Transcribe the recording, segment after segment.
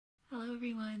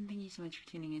everyone, thank you so much for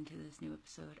tuning into this new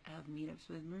episode of Meetups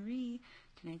with Marie.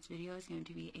 Tonight's video is going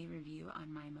to be a review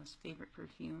on my most favorite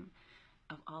perfume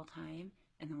of all time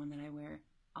and the one that I wear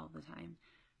all the time.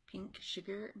 Pink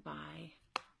Sugar by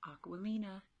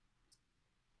Aquolina.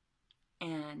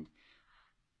 And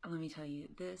let me tell you,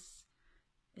 this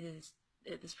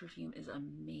perfume is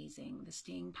amazing. The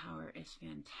staying power is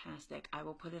fantastic. I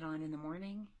will put it on in the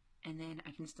morning and then I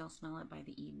can still smell it by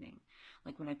the evening.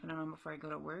 Like when I put it on before I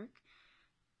go to work,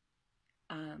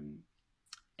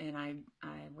 and I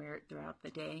wear it throughout the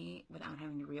day without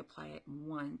having to reapply it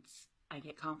once. I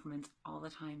get compliments all the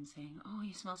time saying, "Oh,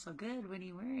 you smell so good. What are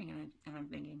you wearing?" And I'm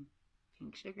thinking,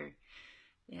 Pink Sugar.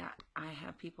 Yeah, I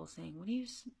have people saying, why do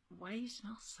you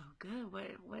smell so good?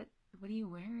 What are you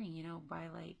wearing? You know, by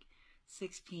like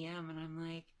 6 p.m. And I'm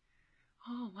like,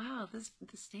 oh wow,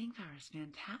 the staying power is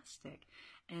fantastic.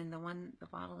 And the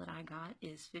bottle that I got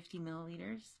is 50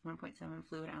 milliliters, 1.7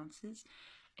 fluid ounces,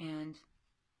 and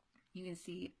you can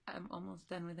see I'm almost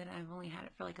done with it. I've only had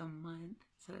it for like a month,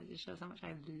 so it just shows how much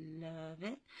I love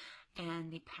it.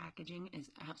 And the packaging is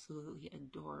absolutely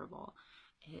adorable.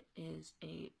 It is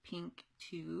a pink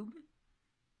tube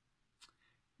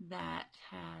that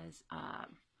has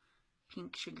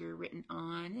Pink Sugar written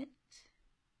on it.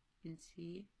 You can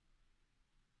see.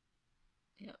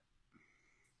 Yep.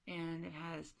 And it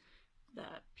has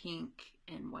the pink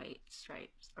and white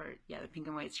stripes, or yeah, the pink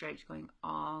and white stripes going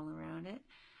all around it.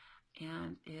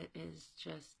 And it is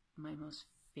just my most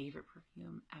favorite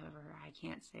perfume ever. I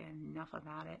can't say enough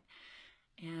about it.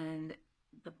 And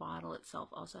the bottle itself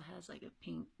also has like a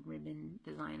pink ribbon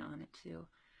design on it too.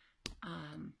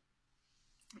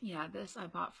 Yeah, this I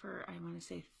bought for, I want to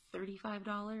say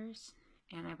 $35,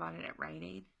 and I bought it at Rite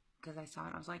Aid because I saw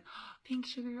it. I was like, oh, Pink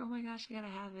Sugar, oh my gosh, I gotta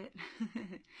have it.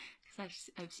 Because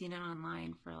I've seen it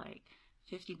online for like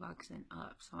 50 bucks and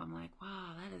up. So I'm like,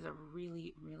 wow, that is a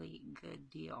really, really good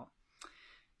deal.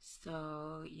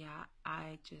 So yeah,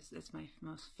 it's my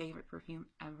most favorite perfume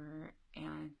ever.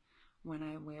 And when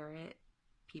I wear it,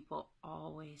 people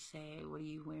always say, what are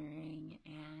you wearing?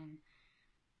 And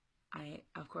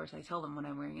of course, I tell them what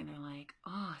I'm wearing, and they're like,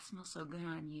 oh, it smells so good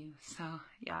on you. So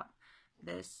yeah,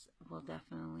 this will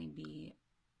definitely be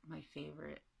my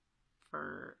favorite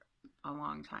for a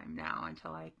long time now,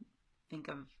 until I think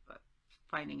of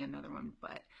finding another one.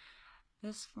 But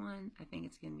this one, I think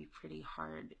it's going to be pretty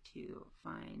hard to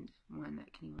find one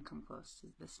that can even come close to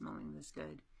this smelling this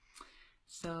good.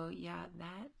 So yeah,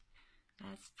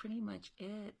 that's pretty much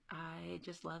it. I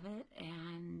just love it,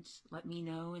 and let me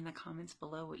know in the comments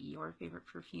below what your favorite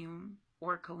perfume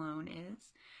or cologne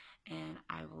is, and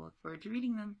I will look forward to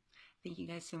reading them. Thank you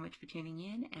guys so much for tuning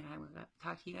in, and I will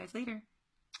talk to you guys later.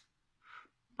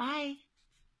 Bye!